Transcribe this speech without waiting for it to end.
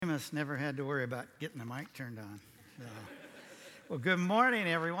Amos never had to worry about getting the mic turned on. So. Well, good morning,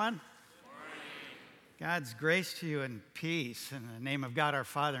 everyone. God's grace to you and peace in the name of God our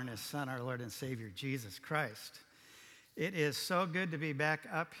Father and His Son, our Lord and Savior, Jesus Christ. It is so good to be back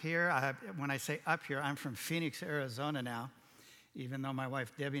up here. When I say up here, I'm from Phoenix, Arizona now, even though my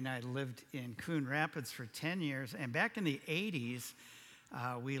wife Debbie and I lived in Coon Rapids for 10 years. And back in the 80s,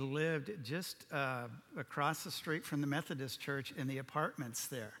 we lived just across the street from the Methodist Church in the apartments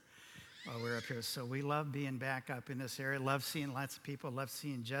there while we were up here. So we love being back up in this area, love seeing lots of people, love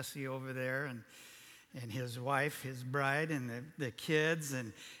seeing Jesse over there and his wife, his bride, and the kids.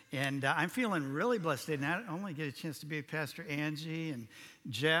 And I'm feeling really blessed today. Not only get a chance to be with Pastor Angie and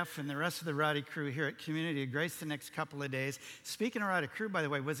Jeff and the rest of the Rowdy crew here at Community of Grace the next couple of days. Speaking of Rowdy crew, by the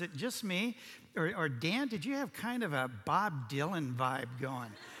way, was it just me? Or Dan, did you have kind of a Bob Dylan vibe going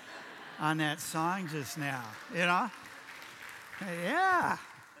on that song just now? You know? Yeah.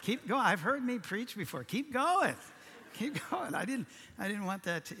 Keep going. I've heard me preach before. Keep going. Keep going. I didn't want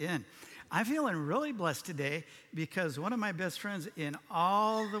that to end. I'm feeling really blessed today because one of my best friends in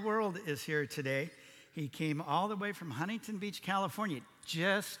all the world is here today. He came all the way from Huntington Beach, California,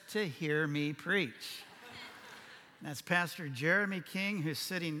 just to hear me preach. That's Pastor Jeremy King, who's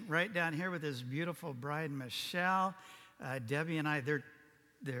sitting right down here with his beautiful bride, Michelle. Debbie and I,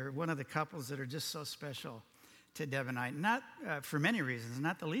 they're one of the couples that are just so special to Deb and I, not for many reasons,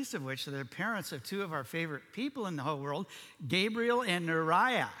 not the least of which they're parents of two of our favorite people in the whole world, Gabriel and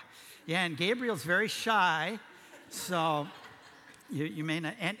Nariah. Yeah, and Gabriel's very shy, so you may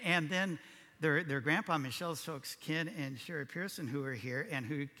not. And then their grandpa, Michelle's folks, Ken and Sherry Pearson, who are here and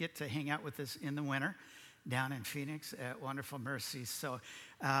who get to hang out with us in the winter down in Phoenix at Wonderful Mercy. So,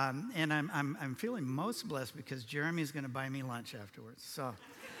 and I'm feeling most blessed because Jeremy's going to buy me lunch afterwards. So,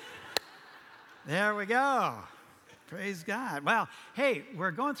 there we go. Praise God. Well, hey,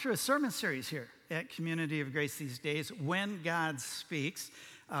 we're going through a sermon series here at Community of Grace these days, When God Speaks.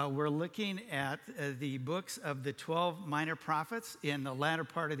 We're looking at the books of the 12 minor prophets in the latter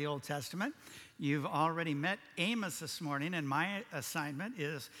part of the Old Testament. You've already met Amos this morning, and my assignment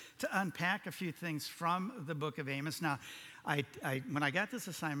is to unpack a few things from the book of Amos. Now, when I got this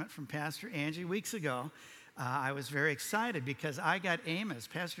assignment from Pastor Angie weeks ago, I was very excited because I got Amos.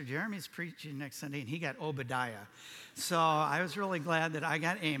 Pastor Jeremy's preaching next Sunday, and he got Obadiah. So I was really glad that I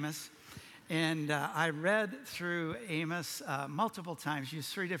got Amos. And I read through Amos multiple times,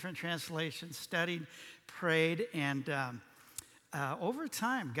 used 3 different translations, studied, prayed, and over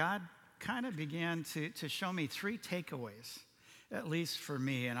time, God kind of began to show me 3 takeaways, at least for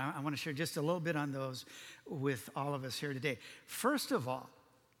me. And I want to share just a little bit on those with all of us here today. First of all,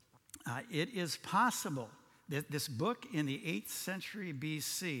 it is possible that this book in the 8th century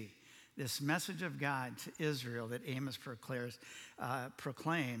BC, this message of God to Israel that Amos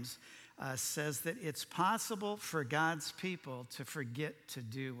proclaims, says that it's possible for God's people to forget to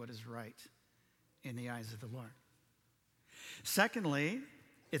do what is right in the eyes of the Lord. Secondly,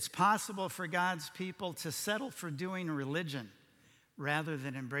 it's possible for God's people to settle for doing religion rather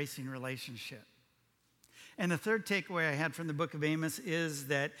than embracing relationship. And the third takeaway I had from the book of Amos is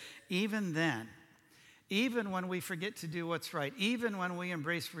that even then, even when we forget to do what's right, even when we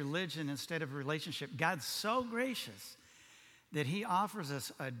embrace religion instead of relationship, God's so gracious that He offers us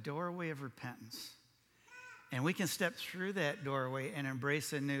a doorway of repentance. And we can step through that doorway and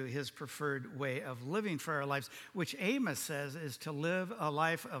embrace anew His preferred way of living for our lives, which Amos says is to live a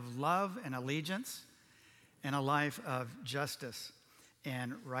life of love and allegiance and a life of justice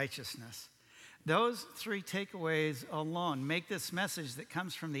and righteousness. Those 3 takeaways alone make this message that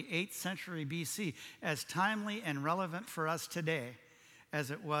comes from the 8th century BC as timely and relevant for us today as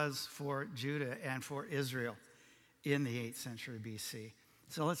it was for Judah and for Israel in the 8th century BC.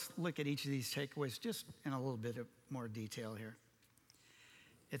 So let's look at each of these takeaways just in a little bit of more detail here.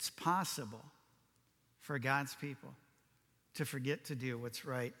 It's possible for God's people to forget to do what's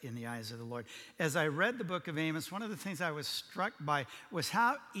right in the eyes of the Lord. As I read the book of Amos, one of the things I was struck by was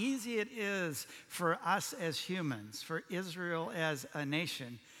how easy it is for us as humans, for Israel as a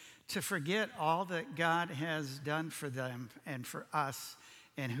nation, to forget all that God has done for them and for us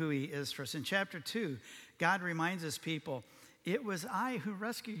and who He is for us. In chapter 2, God reminds His people, "It was I who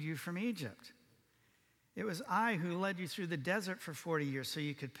rescued you from Egypt. It was I who led you through the desert for 40 years so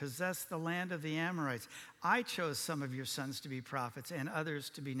you could possess the land of the Amorites. I chose some of your sons to be prophets and others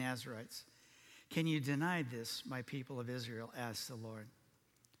to be Nazirites. Can you deny this, my people of Israel?" asked the Lord.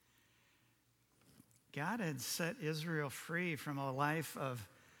 God had set Israel free from a life of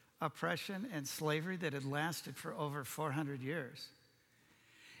oppression and slavery that had lasted for over 400 years.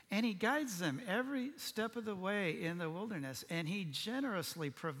 And he guides them every step of the way in the wilderness, and he generously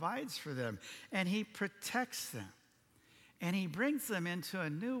provides for them, and he protects them, and he brings them into a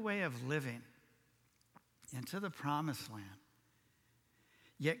new way of living, into the promised land.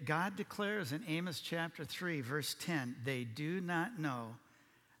 Yet God declares in Amos chapter 3, verse 10, they do not know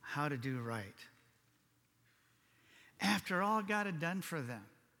how to do right. After all God had done for them,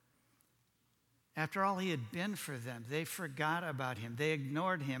 after all he had been for them, they forgot about him. They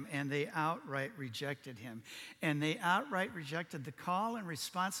ignored him, and they outright rejected him. And they outright rejected the call and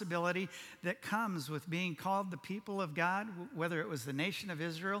responsibility that comes with being called the people of God, whether it was the nation of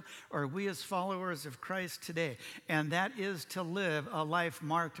Israel or we as followers of Christ today. And that is to live a life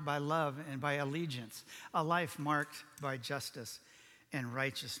marked by love and by allegiance, a life marked by justice and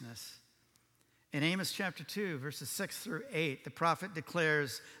righteousness. In Amos chapter 2, verses 6 through 8, the prophet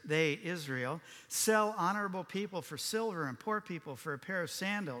declares, they, Israel, sell honorable people for silver and poor people for a pair of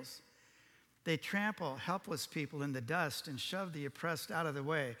sandals. They trample helpless people in the dust and shove the oppressed out of the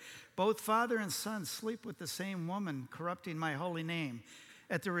way. Both father and son sleep with the same woman, corrupting my holy name.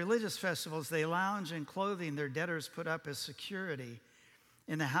 At the religious festivals, they lounge in clothing their debtors put up as security.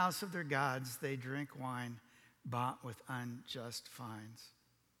 In the house of their gods, they drink wine bought with unjust fines.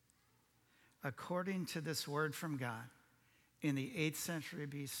 According to this word from God, in the 8th century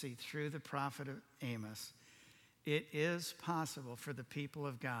BC, through the prophet of Amos, it is possible for the people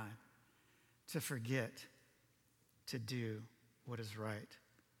of God to forget to do what is right.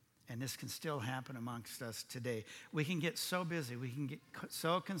 And this can still happen amongst us today. We can get so busy, we can get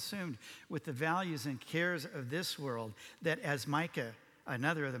so consumed with the values and cares of this world that, as Micah,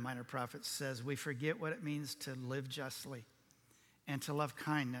 another of the minor prophets, says, we forget what it means to live justly and to love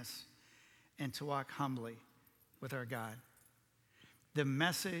kindness and to walk humbly with our God. The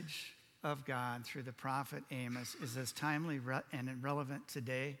message of God through the prophet Amos is as timely and relevant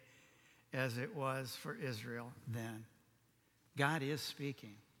today as it was for Israel then. God is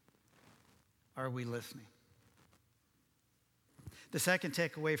speaking. Are we listening? The second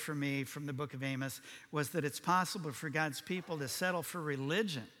takeaway for me from the book of Amos was that it's possible for God's people to settle for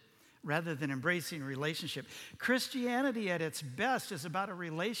religion rather than embracing relationship. Christianity at its best is about a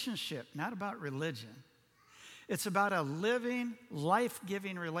relationship, not about religion. It's about a living,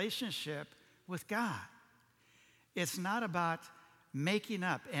 life-giving relationship with God. It's not about making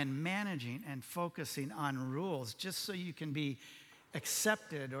up and managing and focusing on rules just so you can be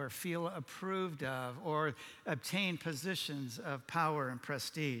accepted or feel approved of or obtain positions of power and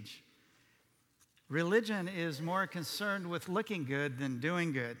prestige. Religion is more concerned with looking good than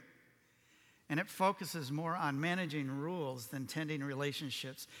doing good. And it focuses more on managing rules than tending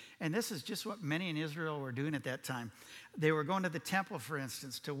relationships. And this is just what many in Israel were doing at that time. They were going to the temple, for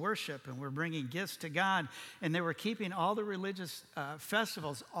instance, to worship, and were bringing gifts to God. And they were keeping all the religious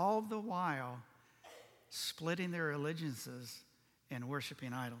festivals, all the while splitting their allegiances and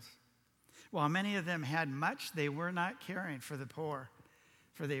worshiping idols. While many of them had much, they were not caring for the poor,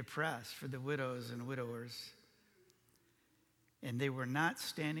 for the oppressed, for the widows and widowers. And they were not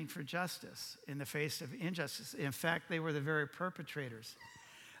standing for justice in the face of injustice. In fact, they were the very perpetrators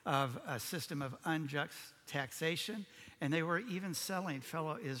of a system of unjust taxation, and they were even selling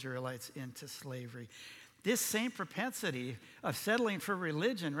fellow Israelites into slavery. This same propensity of settling for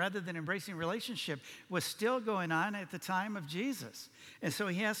religion rather than embracing relationship was still going on at the time of Jesus. And so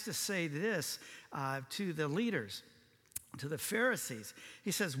he has to say this to the leaders, to the Pharisees.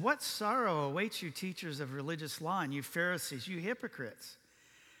 He says, what sorrow awaits you, teachers of religious law, and you Pharisees, you hypocrites?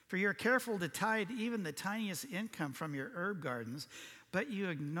 For you're careful to tithe even the tiniest income from your herb gardens, but you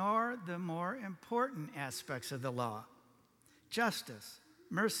ignore the more important aspects of the law: justice,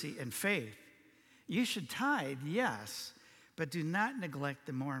 mercy, and faith. You should tithe, yes, but do not neglect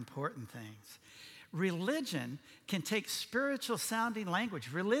the more important things. Religion can take spiritual sounding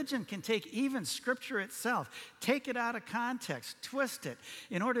language. Religion can take even Scripture itself, take it out of context, twist it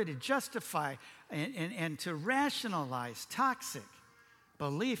in order to justify and to rationalize toxic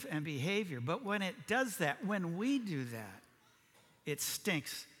belief and behavior. But when it does that, when we do that, it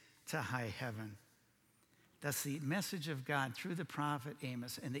stinks to high heaven. Thus, the message of God through the prophet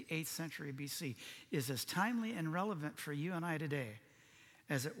Amos in the 8th century BC is as timely and relevant for you and I today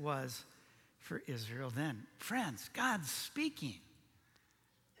as it was for Israel then. Friends, God's speaking.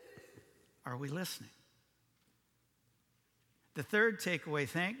 Are we listening? The third takeaway,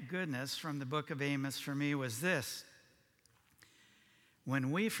 thank goodness, from the book of Amos for me was this: when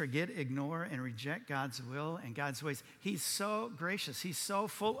we forget, ignore, and reject God's will and God's ways, He's so gracious. He's so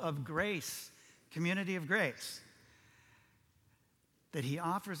full of grace, community of grace. that he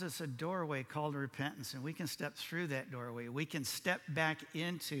offers us a doorway called repentance, and we can step through that doorway. We can step back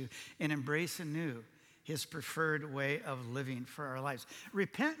into and embrace anew his preferred way of living for our lives.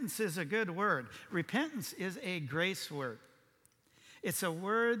 Repentance is a good word. Repentance is a grace word. It's a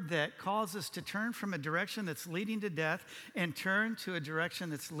word that calls us to turn from a direction that's leading to death and turn to a direction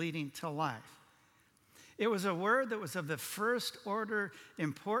that's leading to life. It was a word that was of the first order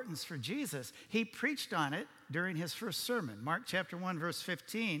importance for Jesus. He preached on it during his first sermon. Mark chapter 1, verse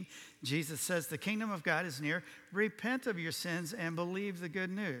 15, Jesus says, "The kingdom of God is near. Repent of your sins and believe the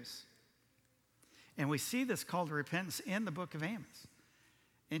good news." And we see this call to repentance in the book of Amos.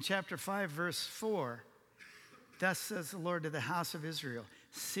 In chapter 5, verse 4, "Thus says the Lord to the house of Israel,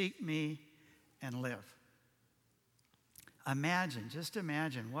 seek me and live." Just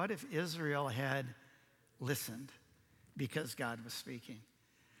imagine, what if Israel had listened because God was speaking?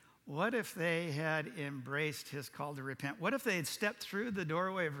 What if they had embraced his call to repent? What if they had stepped through the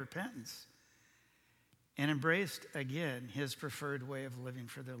doorway of repentance and embraced again his preferred way of living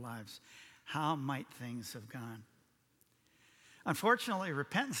for their lives? How might things have gone? Unfortunately,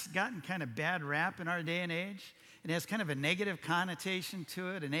 repentance has gotten kind of bad rap in our day and age. It has kind of a negative connotation to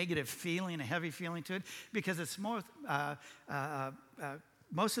it, a negative feeling, a heavy feeling to it, because it's most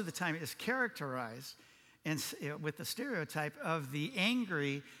of the time it's characterized with the stereotype of the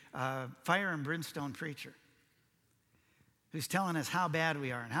angry fire and brimstone preacher who's telling us how bad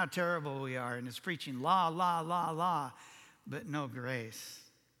we are and how terrible we are and is preaching law, law, law, law, but no grace.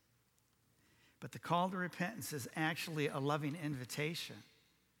 But the call to repentance is actually a loving invitation.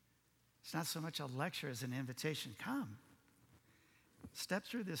 It's not so much a lecture as an invitation. Come. Step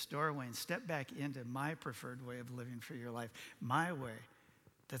through this doorway and step back into my preferred way of living for your life, my way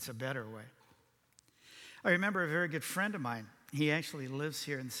that's a better way. I remember a very good friend of mine. He actually lives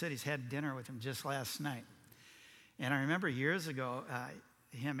here in the city. Had dinner with him just last night. And I remember years ago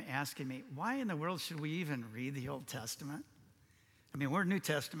him asking me, why in the world should we even read the Old Testament? I mean, we're New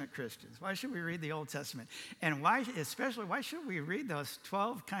Testament Christians. Why should we read the Old Testament? And why should we read those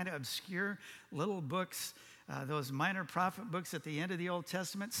 12 kind of obscure little books, those minor prophet books at the end of the Old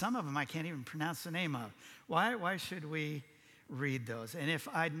Testament? Some of them I can't even pronounce the name of. Why should we read those? And if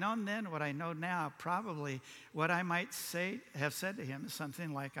I'd known then what I know now, probably what I might have said to him is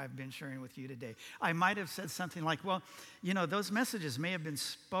something like I've been sharing with you today. I might have said something like, well, those messages may have been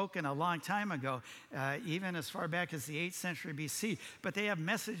spoken a long time ago, even as far back as the 8th century BC, but they have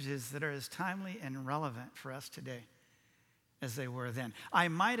messages that are as timely and relevant for us today as they were then. I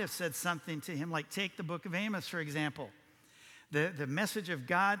might have said something to him like, take the book of Amos, for example. The message of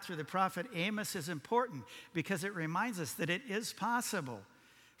God through the prophet Amos is important because it reminds us that it is possible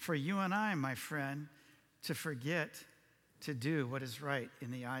for you and I, my friend, to forget to do what is right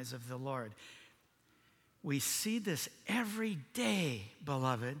in the eyes of the Lord. We see this every day,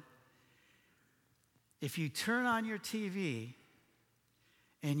 beloved. If you turn on your TV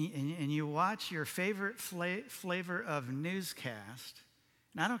and you watch your favorite flavor of newscast,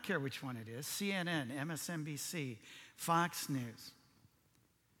 and I don't care which one it is, CNN, MSNBC, Fox News,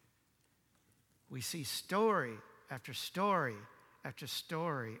 we see story after story after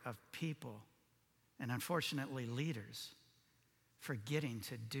story of people, and unfortunately leaders, forgetting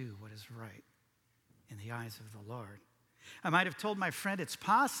to do what is right in the eyes of the Lord. I might have told my friend it's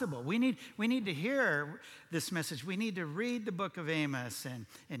possible. We need to hear this message. We need to read the book of Amos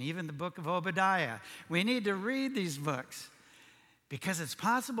and even the book of Obadiah. We need to read these books because it's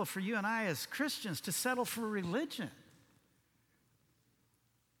possible for you and I as Christians to settle for religion,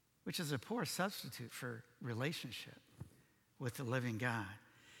 which is a poor substitute for relationship with the living God.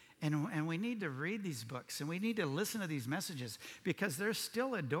 And we need to read these books and we need to listen to these messages because there's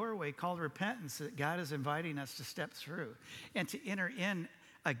still a doorway called repentance that God is inviting us to step through and to enter in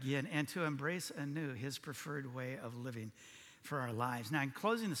again and to embrace anew his preferred way of living for our lives. Now, in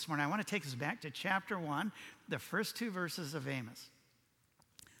closing this morning, I want to take us back to chapter 1, the first 2 verses of Amos.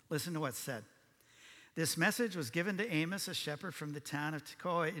 Listen to what's said. This message was given to Amos, a shepherd from the town of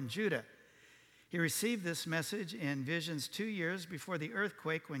Tekoa in Judah. He received this message in visions 2 years before the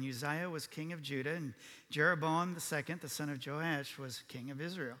earthquake when Uzziah was king of Judah and Jeroboam II, the son of Joash, was king of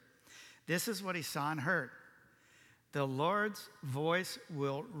Israel. This is what he saw and heard. The Lord's voice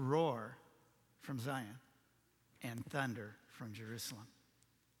will roar from Zion and thunder from Jerusalem.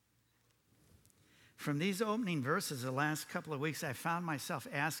 From these opening verses the last couple of weeks, I found myself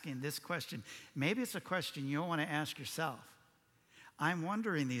asking this question. Maybe it's a question you'll want to ask yourself. I'm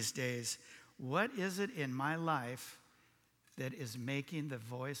wondering these days, what is it in my life that is making the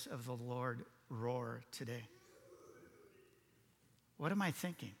voice of the Lord roar today? What am I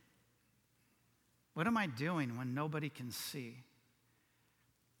thinking? What am I doing when nobody can see?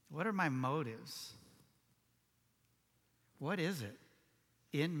 What are my motives? What is it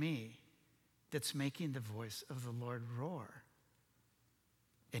in me that's making the voice of the Lord roar?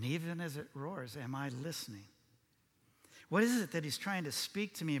 And even as it roars, am I listening? What is it that he's trying to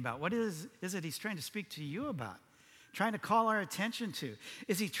speak to me about? What is it he's trying to speak to you about? Trying to call our attention to?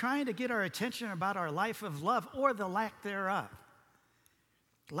 Is he trying to get our attention about our life of love or the lack thereof?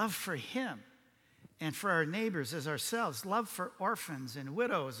 Love for him and for our neighbors as ourselves. Love for orphans and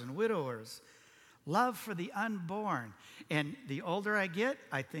widows and widowers. Love for the unborn. And the older I get,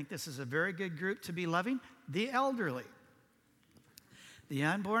 I think this is a very good group to be loving. The elderly. The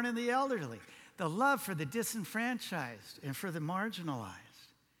unborn and the elderly. The love for the disenfranchised and for the marginalized.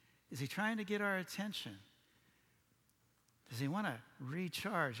 Is he trying to get our attention? Does he want to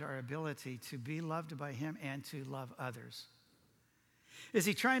recharge our ability to be loved by him and to love others? Is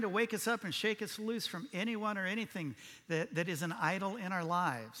he trying to wake us up and shake us loose from anyone or anything that is an idol in our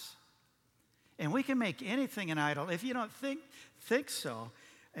lives? And we can make anything an idol. If you don't think so,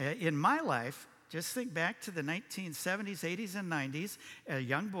 in my life, just think back to the 1970s, 80s, and 90s, a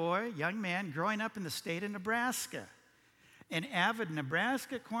young boy, young man growing up in the state of Nebraska, an avid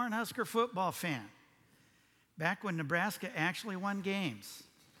Nebraska Cornhusker football fan, back when Nebraska actually won games,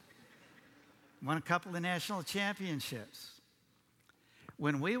 won a couple of national championships.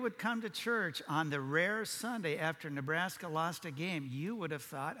 When we would come to church on the rare Sunday after Nebraska lost a game, you would have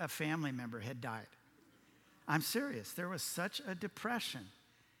thought a family member had died. I'm serious. There was such a depression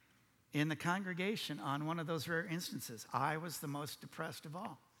in the congregation on one of those rare instances. I was the most depressed of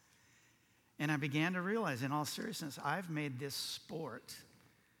all. And I began to realize, in all seriousness, I've made this sport,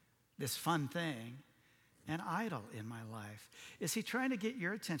 this fun thing, an idol in my life. Is he trying to get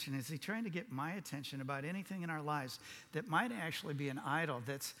your attention? Is he trying to get my attention about anything in our lives that might actually be an idol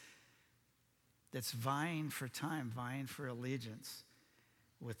that's vying for time, vying for allegiance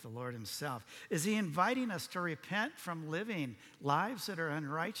with the Lord himself? Is he inviting us to repent from living lives that are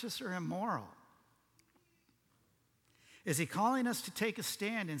unrighteous or immoral? Is he calling us to take a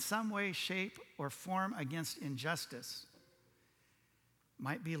stand in some way, shape, or form against injustice?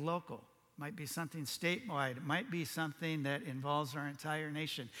 Might be local. Might be something statewide. It might be something that involves our entire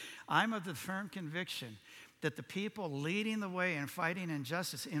nation. I'm of the firm conviction that the people leading the way in fighting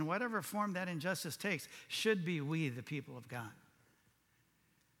injustice, in whatever form that injustice takes, should be we, the people of God.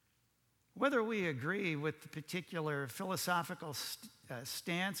 Whether we agree with the particular philosophical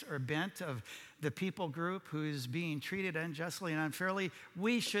stance or bent of the people group who's being treated unjustly and unfairly,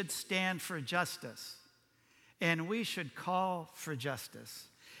 we should stand for justice. And we should call for justice.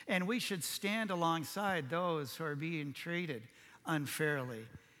 And we should stand alongside those who are being treated unfairly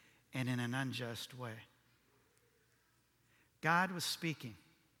and in an unjust way. God was speaking.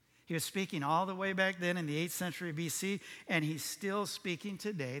 He was speaking all the way back then in the 8th century BC, and he's still speaking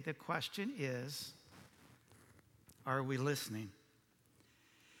today. The question is, are we listening?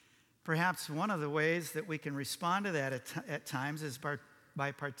 Perhaps one of the ways that we can respond to that at times is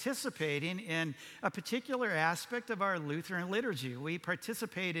by participating in a particular aspect of our Lutheran liturgy. We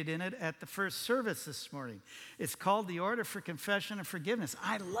participated in it at the first service this morning. It's called the Order for Confession and Forgiveness.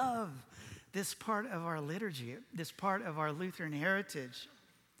 I love this part of our liturgy, this part of our Lutheran heritage.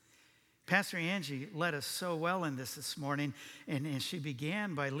 Pastor Angie led us so well in this morning, and she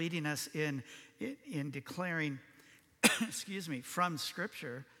began by leading us in declaring, from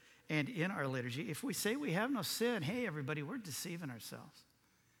Scripture and in our liturgy, if we say we have no sin, hey, everybody, we're deceiving ourselves.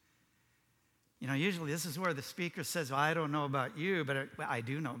 You know, usually this is where the speaker says, well, I don't know about you, but I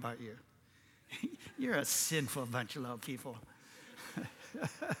do know about you. You're a sinful bunch of little people.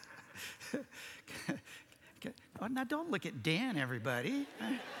 Oh, now don't look at Dan, everybody.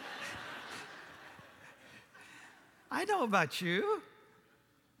 I know about you,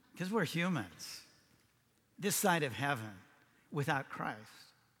 because we're humans, this side of heaven, without Christ.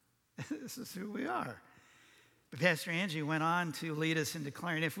 This is who we are. But Pastor Angie went on to lead us in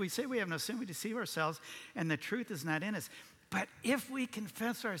declaring, if we say we have no sin, we deceive ourselves, and the truth is not in us. But if we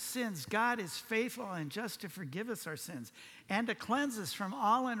confess our sins, God is faithful and just to forgive us our sins and to cleanse us from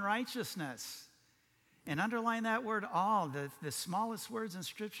all unrighteousness. And underline that word all. The smallest words in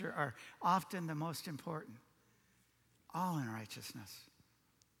Scripture are often the most important. All unrighteousness.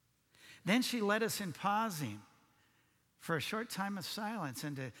 Then she led us in pausing for a short time of silence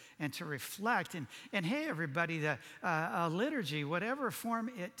and to reflect. And hey, everybody, the liturgy, whatever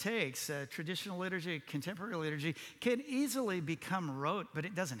form it takes, traditional liturgy, contemporary liturgy, can easily become rote, but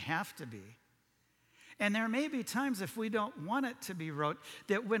it doesn't have to be. And there may be times, if we don't want it to be rote,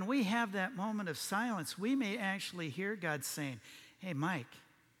 that when we have that moment of silence, we may actually hear God saying, hey, Mike,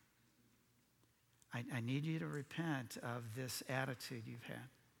 I need you to repent of this attitude you've had.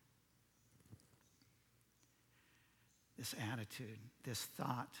 this attitude, this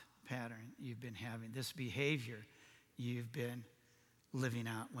thought pattern you've been having, this behavior you've been living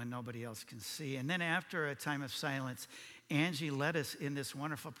out when nobody else can see. And then after a time of silence, Angie led us in this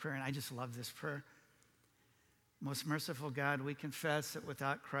wonderful prayer, and I just love this prayer. Most merciful God, we confess that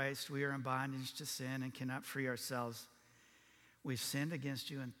without Christ, we are in bondage to sin and cannot free ourselves. We've sinned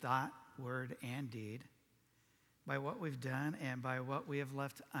against you in thought, word, and deed, by what we've done and by what we have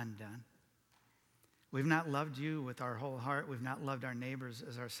left undone. We've not loved you with our whole heart. We've not loved our neighbors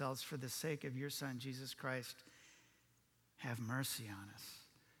as ourselves. For the sake of your Son, Jesus Christ, have mercy on us.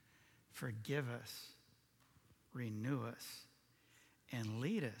 Forgive us. Renew us. And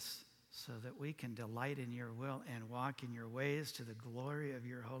lead us so that we can delight in your will and walk in your ways to the glory of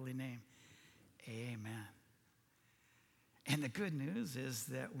your holy name. Amen. And the good news is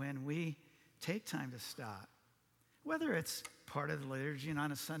that when we take time to stop, whether it's part of the liturgy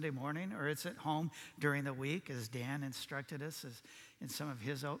on a Sunday morning or it's at home during the week, as Dan instructed us in some of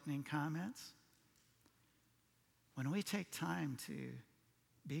his opening comments, when we take time to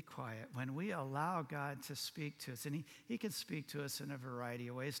be quiet, when we allow God to speak to us, and he can speak to us in a variety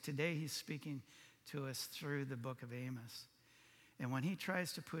of ways. Today he's speaking to us through the book of Amos. And when he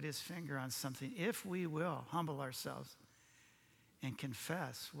tries to put his finger on something, if we will humble ourselves and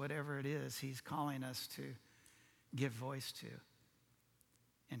confess whatever it is he's calling us to give voice to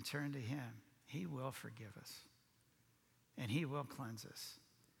and turn to him, he will forgive us and he will cleanse us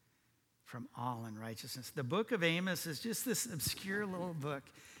from all unrighteousness. The book of Amos is just this obscure little book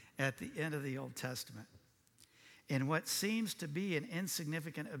at the end of the Old Testament. In what seems to be an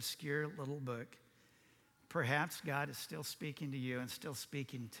insignificant, obscure little book, perhaps God is still speaking to you and still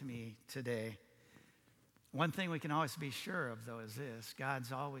speaking to me today. One thing we can always be sure of, though, is this: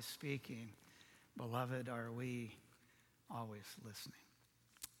 God's always speaking. Beloved, are we always listening?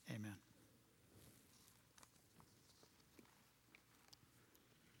 Amen.